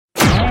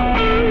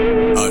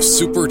a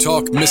Super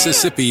Talk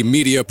Mississippi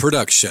media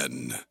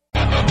production.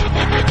 Back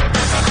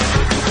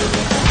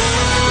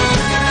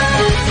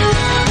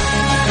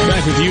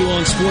with you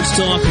on Sports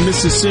Talk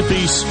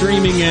Mississippi,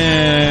 streaming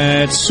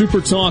at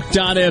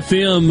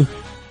supertalk.fm.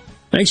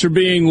 Thanks for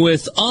being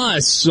with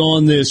us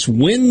on this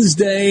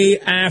Wednesday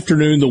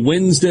afternoon, the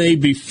Wednesday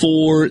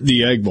before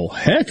the Egg Bowl.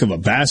 Heck of a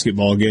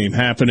basketball game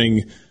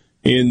happening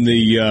in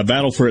the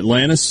Battle for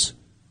Atlantis.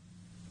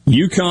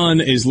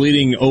 UConn is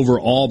leading over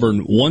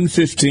Auburn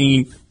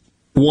 115-109.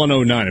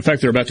 In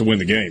fact, they're about to win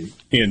the game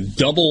in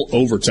double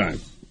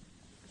overtime.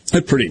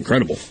 That's pretty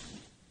incredible.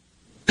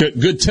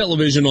 Good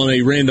television on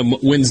a random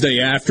Wednesday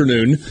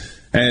afternoon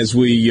as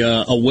we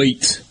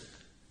await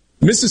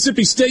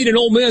Mississippi State and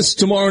Ole Miss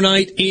tomorrow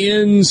night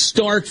in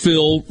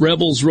Starkville.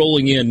 Rebels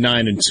rolling in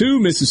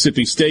 9-2.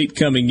 Mississippi State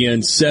coming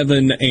in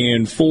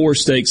 7-4.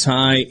 Stakes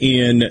high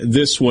in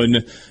this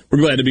one. We're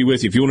glad to be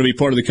with you. If you want to be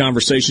part of the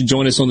conversation,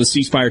 join us on the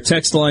C Spire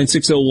text line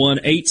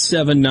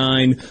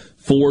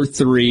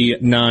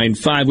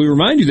 601-879-4395. We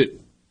remind you that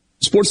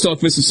Sports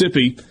Talk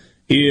Mississippi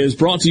is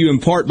brought to you in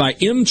part by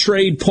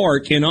M-Trade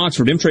Park in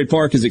Oxford. M-Trade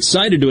Park is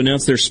excited to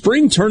announce their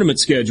spring tournament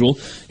schedule.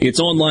 It's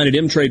online at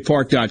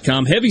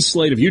mtradepark.com. Heavy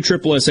slate of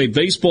USSSA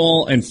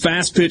baseball and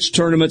fast pitch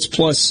tournaments,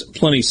 plus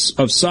plenty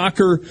of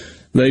soccer.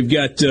 They've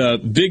got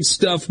big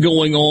stuff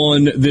going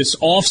on this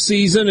off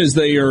season as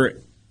they are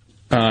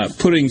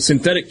putting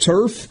synthetic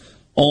turf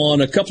on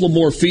a couple of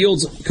more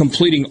fields,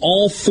 completing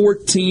all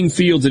 14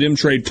 fields at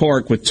M-Trade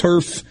Park with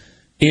turf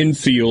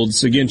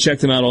infields. Again, check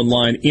them out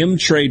online,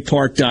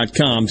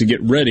 mtradepark.com, to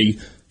get ready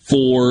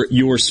for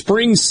your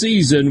spring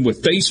season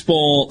with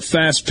baseball,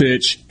 fast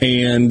pitch,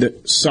 and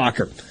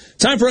soccer.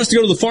 Time for us to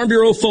go to the Farm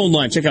Bureau phone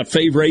line. Check out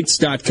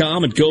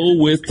favorites.com and go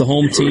with the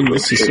home team,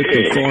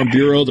 Mississippi Farm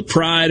Bureau, the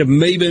pride of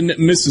Maben,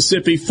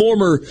 Mississippi.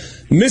 Former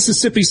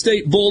Mississippi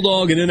State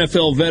Bulldog and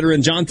NFL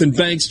veteran Jonathan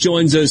Banks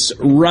joins us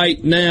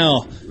right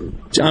now.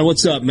 John,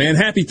 what's up, man?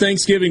 Happy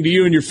Thanksgiving to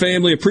you and your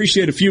family.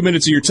 Appreciate a few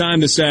minutes of your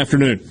time this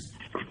afternoon.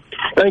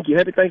 Thank you.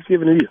 Happy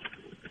Thanksgiving to you.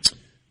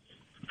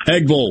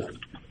 Egg Bowl.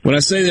 When I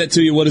say that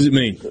to you, what does it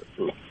mean?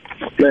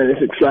 Man,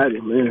 it's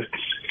exciting, man.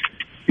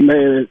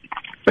 Man,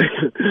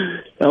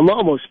 I'm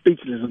almost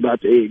speechless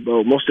about the Egg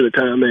Bowl most of the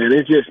time, man.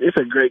 It's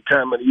a great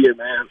time of the year,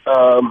 man.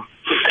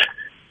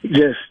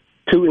 Just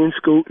two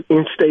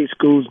in-state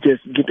schools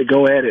just get to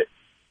go at it.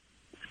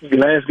 The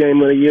last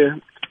game of the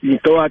year, you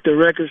throw out the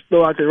records,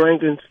 throw out the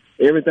rankings,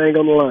 everything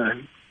on the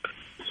line.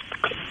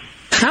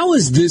 How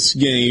is this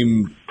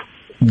game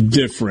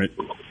different,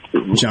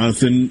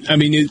 Jonathan? I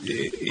mean,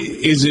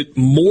 is it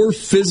more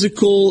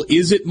physical?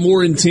 Is it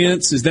more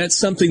intense? Is that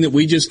something that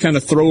we just kind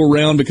of throw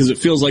around because it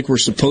feels like we're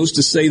supposed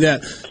to say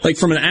that? Like,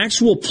 from an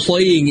actual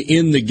playing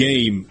in the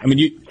game, I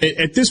mean,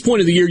 at this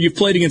point of the year, you've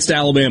played against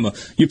Alabama,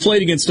 you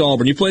played against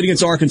Auburn, you played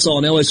against Arkansas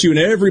and LSU and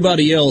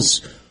everybody else.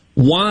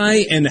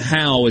 Why and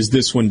how is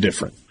this one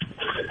different?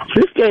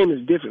 This game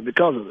is different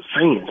because of the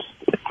fans.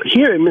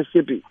 Here in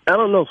Mississippi, I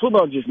don't know,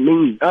 football just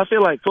means, I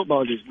feel like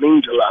football just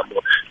means a lot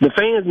more. The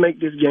fans make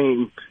this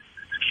game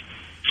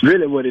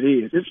really what it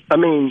is.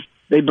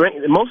 They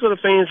bring, most of the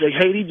fans, they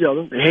hate each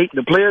other.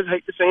 The players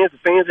hate the fans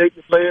hate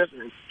the players.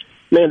 And,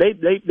 man, they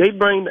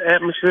bring the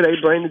atmosphere, they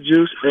bring the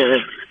juice,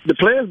 and the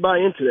players buy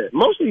into that.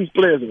 Most of these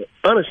players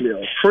are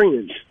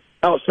friends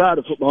outside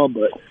of football,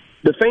 but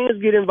the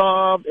fans get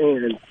involved,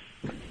 and,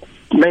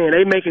 man,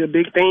 they make it a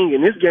big thing.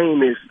 And this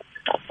game is,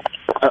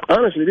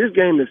 this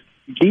game is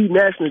the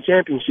national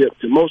championship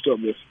to most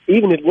of us.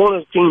 Even if one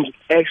of the teams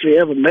actually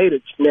ever made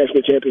a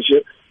national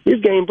championship,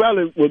 this game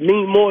probably would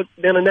mean more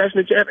than a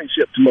national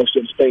championship to most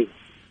of the states.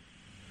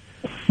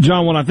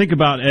 John, when I think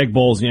about Egg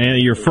Bowls,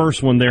 your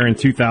first one there in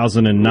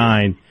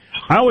 2009,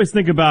 I always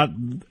think about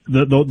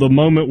the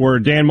moment where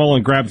Dan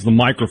Mullen grabs the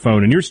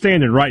microphone and you're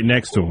standing right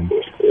next to him,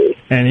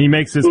 and he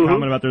makes this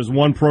comment about there's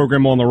one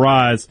program on the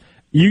rise.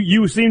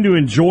 You seem to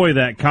enjoy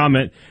that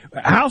comment.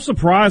 How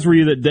surprised were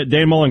you that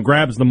Dan Mullen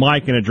grabs the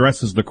mic and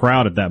addresses the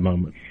crowd at that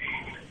moment?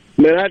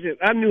 Man,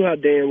 I knew how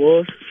Dan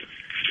was.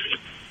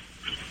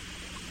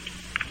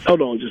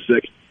 Hold on just a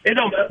second. It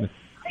don't matter.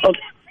 Okay.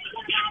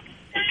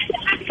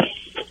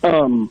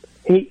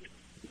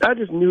 I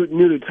just knew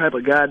the type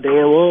of guy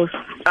Dan was.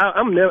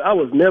 I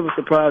was never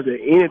surprised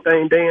at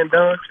anything Dan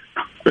done,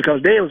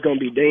 because Dan was going to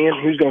be Dan.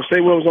 He was going to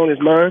say what was on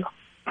his mind,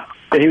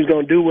 and he was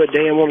going to do what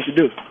Dan wanted to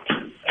do.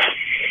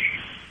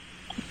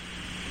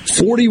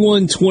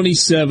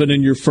 41-27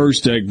 in your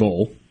first Egg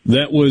Bowl.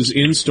 That was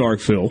in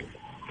Starkville.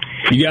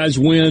 You guys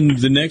win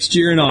the next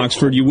year in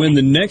Oxford. You win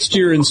the next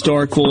year in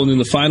Starkville, and then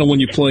the final one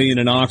you play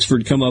in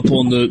Oxford come up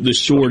on the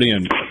short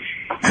end.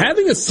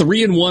 Having a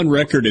 3-1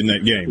 record in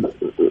that game,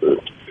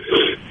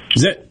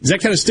 does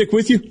that kind of stick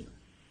with you?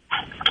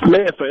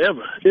 Man,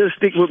 forever. It'll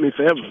stick with me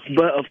forever.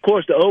 But, of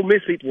course, the Ole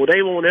Miss people,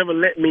 they won't ever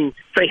let me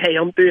say, hey,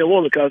 I'm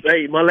 3-1, because,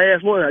 hey, my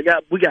last one,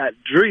 we got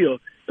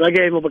drilled, and I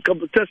gave them a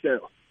couple of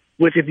touchdowns,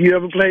 which if you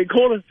ever played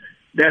corner,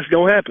 that's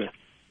going to happen.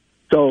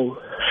 So,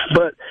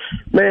 but,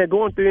 man,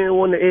 going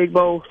 3-1 the Egg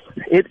Bowl,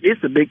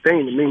 it's a big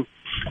thing to me.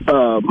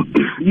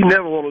 You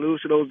never want to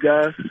lose to those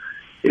guys.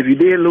 if you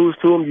did lose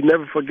to them, you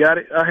never forgot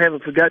it. I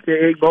haven't forgot that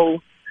Egg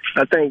Bowl.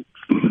 I think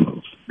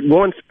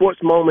one sports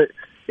moment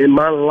in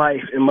my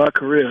life, in my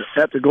career,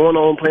 after going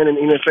on playing in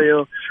the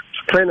NFL,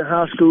 playing in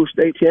high school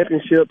state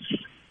championships,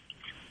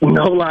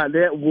 no lie,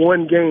 that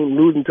one game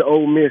losing to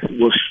Ole Miss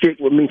will stick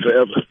with me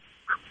forever.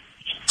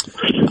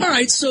 All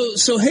right, so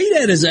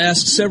Haydad has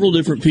asked several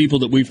different people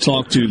that we've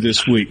talked to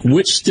this week,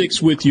 which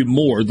sticks with you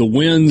more, the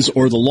wins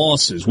or the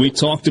losses? We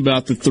talked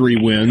about the 3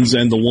 wins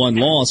and the 1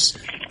 loss.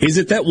 Is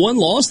it that 1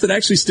 loss that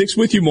actually sticks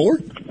with you more?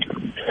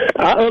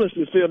 I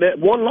honestly feel that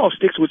 1 loss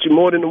sticks with you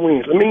more than the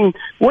wins. I mean,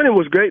 winning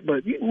was great,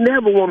 but you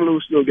never want to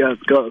lose to those guys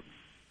because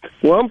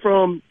where I'm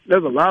from,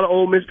 there's a lot of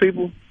Ole Miss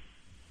people.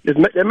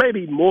 There may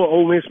be more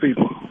Ole Miss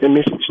people in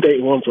Mississippi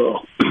State where I'm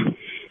from,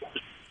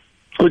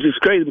 which is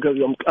crazy because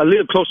I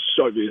live close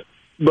to Sharpeville.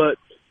 But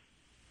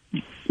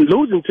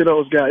losing to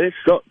those guys, it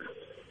sucked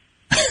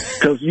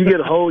because you get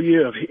a whole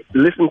year of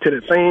listening to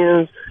the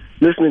fans,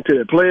 listening to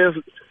the players,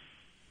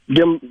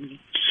 them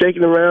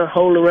shaking around,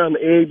 holding around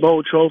the Egg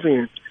Bowl trophy,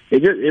 and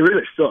it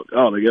really sucked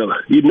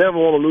altogether. You never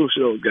want to lose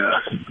to those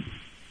guys.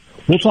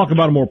 We'll talk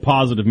about a more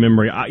positive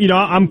memory.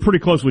 I'm pretty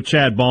close with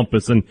Chad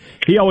Bumpus, and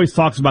he always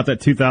talks about that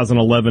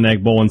 2011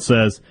 Egg Bowl and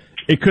says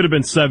it could have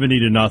been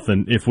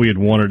 70-0 if we had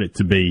wanted it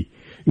to be.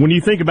 When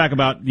you think back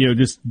about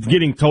just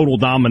getting total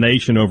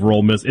domination over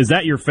Ole Miss, is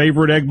that your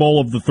favorite Egg Bowl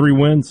of the 3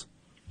 wins?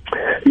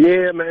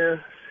 Yeah,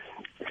 man.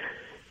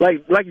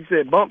 Like you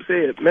said, Bump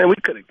said, man, we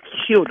could have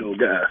killed those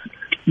guys.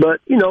 But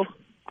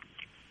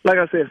like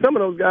I said, some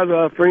of those guys are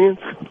our friends.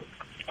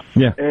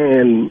 Yeah.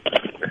 And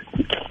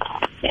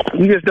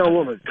you just don't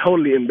want to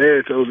totally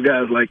embarrass those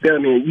guys like that. I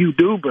mean, you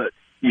do, but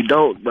you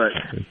don't. But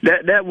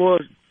that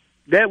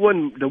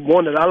wasn't the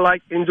one that I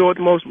enjoyed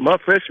the most. My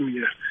freshman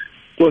year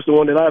was the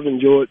one that I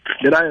enjoyed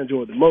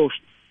the most.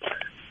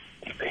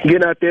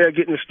 Getting out there,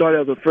 getting the start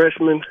as a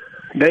freshman.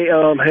 They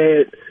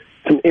had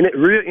some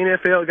real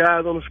NFL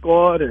guys on the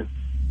squad,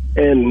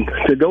 and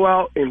to go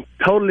out and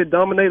totally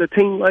dominate a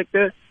team like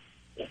that,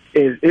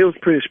 it was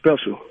pretty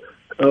special.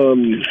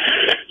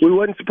 We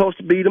wasn't supposed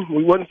to beat them.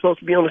 We wasn't supposed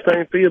to be on the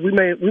same field. We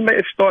may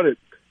have started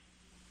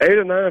 8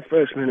 or 9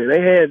 freshmen, and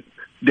they had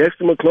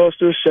Dexter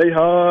McCluster, Shea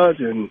Hodge,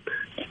 and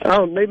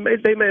they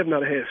may have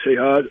not had Shea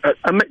Hodge. I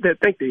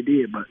think they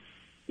did, but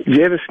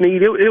Jevin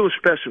Sneed, it was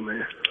special,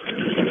 man.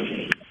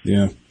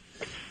 Yeah.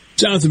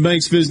 Jonathan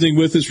Banks visiting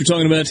with us. We're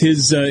talking about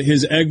his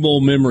Egg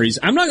Bowl memories.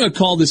 I'm not going to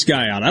call this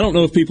guy out. I don't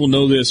know if people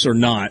know this or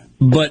not,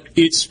 but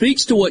it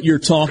speaks to what you're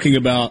talking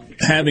about,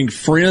 having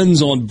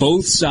friends on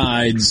both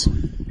sides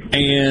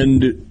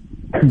and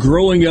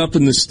growing up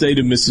in the state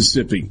of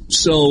Mississippi.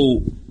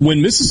 So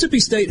when Mississippi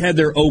State had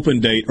their open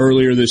date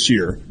earlier this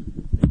year,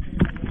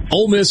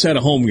 Ole Miss had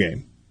a home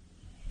game.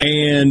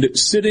 And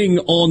sitting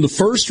on the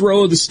first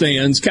row of the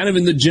stands, kind of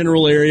in the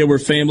general area where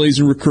families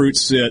and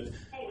recruits sit,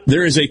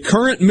 there is a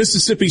current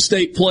Mississippi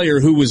State player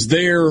who was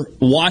there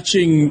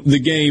watching the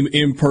game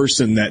in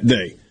person that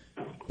day.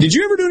 Did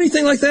you ever do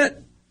anything like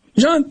that,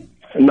 John?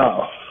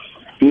 No.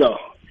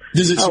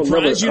 Does it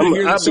surprise you to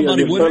hear that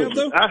somebody would have,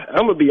 though?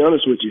 I'm going to be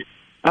honest with you.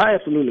 I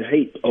absolutely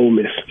hate Ole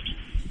Miss.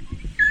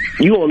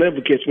 You won't ever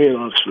catch me in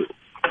Oxford.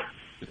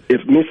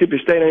 If Mississippi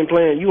State ain't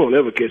playing, you won't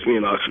ever catch me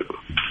in Oxford.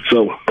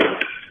 So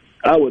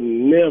I would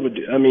never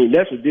do. I mean,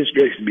 that's a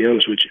disgrace, to be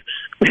honest with you.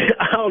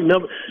 I'll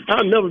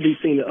never be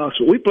seen in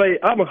Oxford.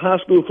 I'm a high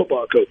school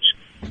football coach.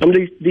 I'm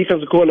the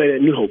defensive coordinator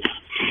at New Hope.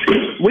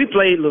 We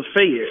played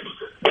Lafayette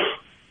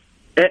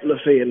at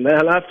Lafayette, and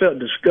I felt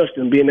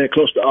disgusting being that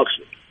close to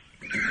Oxford.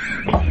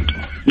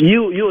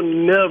 You'll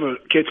never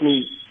catch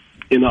me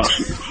in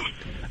Oxford.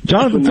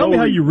 Jonathan, tell me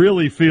how you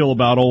really feel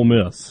about Ole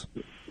Miss.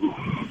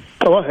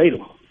 Oh, I hate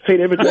them.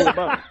 Hate everything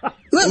about it.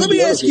 Let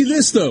me ask you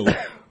this, though.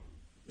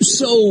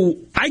 So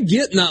I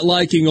get not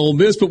liking Ole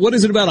Miss, but what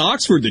is it about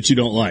Oxford that you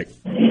don't like?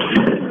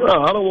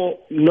 I don't want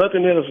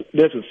nothing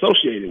that's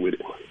associated with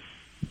it.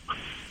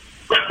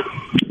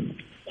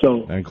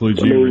 So that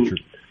includes you, Richard.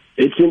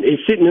 It's in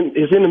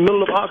the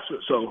middle of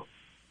Oxford, so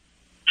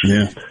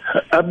yeah.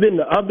 I've been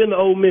to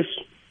Ole Miss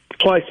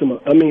twice.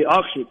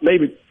 Oxford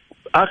maybe.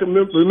 I can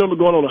remember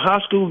going on a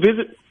high school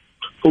visit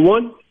for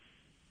one,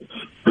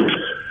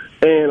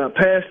 and I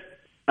passed.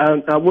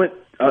 I went.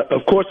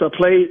 Of course, I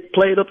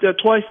played up there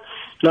twice,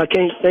 and I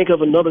can't think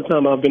of another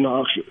time I've been to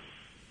Oxford.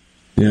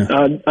 Yeah,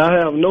 I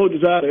have no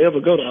desire to ever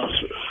go to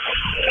Oxford.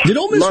 Did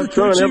Ole Miss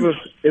recruit you?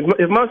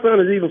 If my son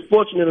is even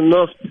fortunate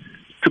enough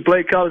to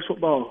play college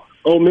football,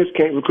 Ole Miss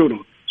can't recruit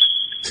him.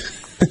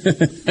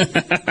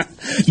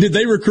 Did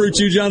they recruit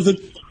you, Jonathan?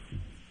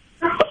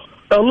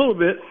 A little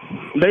bit.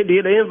 They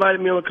did. They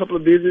invited me on a couple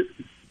of visits.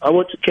 I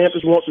went to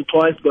campus once or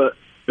twice, but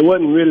it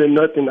wasn't really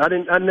nothing.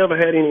 I never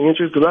had any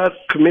interest because I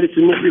committed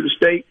to Mississippi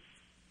State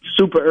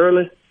super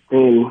early,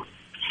 and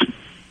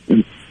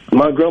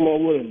my grandma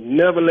would have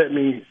never let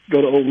me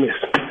go to Ole Miss.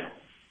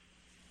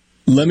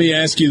 Let me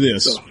ask you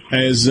this,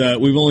 as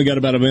we've only got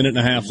about a minute and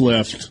a half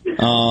left.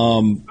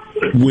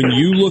 When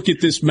you look at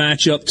this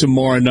matchup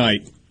tomorrow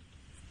night,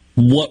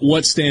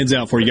 what stands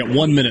out for you? You got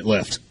 1 minute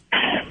left.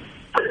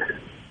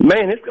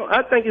 Man,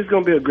 I think it's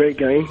going to be a great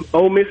game.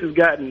 Ole Miss has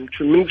gotten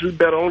tremendously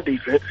better on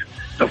defense.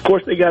 Of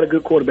course, they got a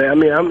good quarterback. I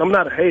mean, I'm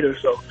not a hater,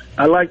 so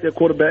I like their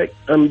quarterback.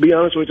 I'm going to be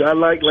honest with you. I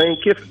like Lane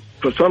Kiffin.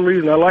 For some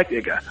reason, I like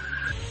that guy.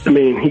 I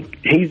mean,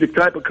 he's the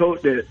type of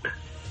coach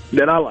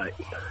that I like.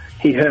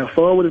 He has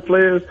fun with his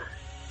players.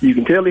 You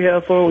can tell he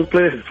has fun with his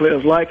players. His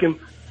players like him.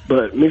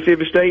 But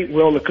Mississippi State,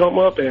 we're on the come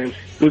up, and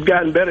we've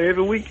gotten better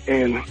every week,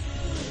 and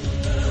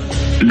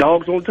the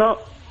Dogs on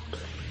top.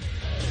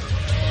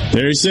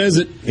 There he says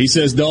it. He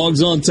says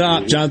Dogs on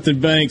top. Jonathan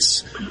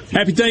Banks.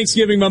 Happy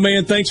Thanksgiving, my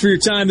man. Thanks for your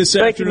time this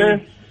afternoon.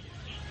 Thank you, man.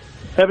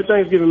 Happy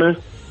Thanksgiving, man.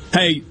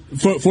 Hey,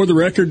 for the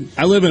record,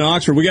 I live in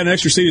Oxford. We got an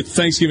extra seat at the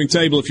Thanksgiving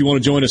table if you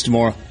want to join us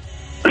tomorrow.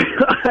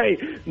 Hey,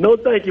 no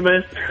thank you,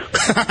 man.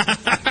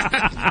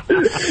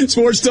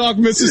 Sports Talk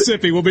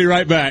Mississippi. We'll be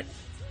right back.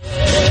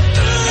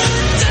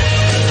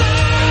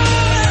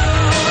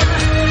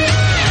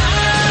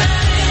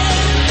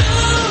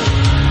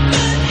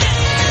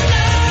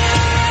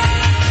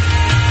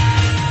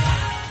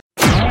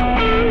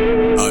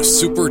 A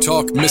Super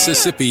Talk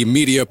Mississippi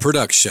media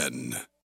production.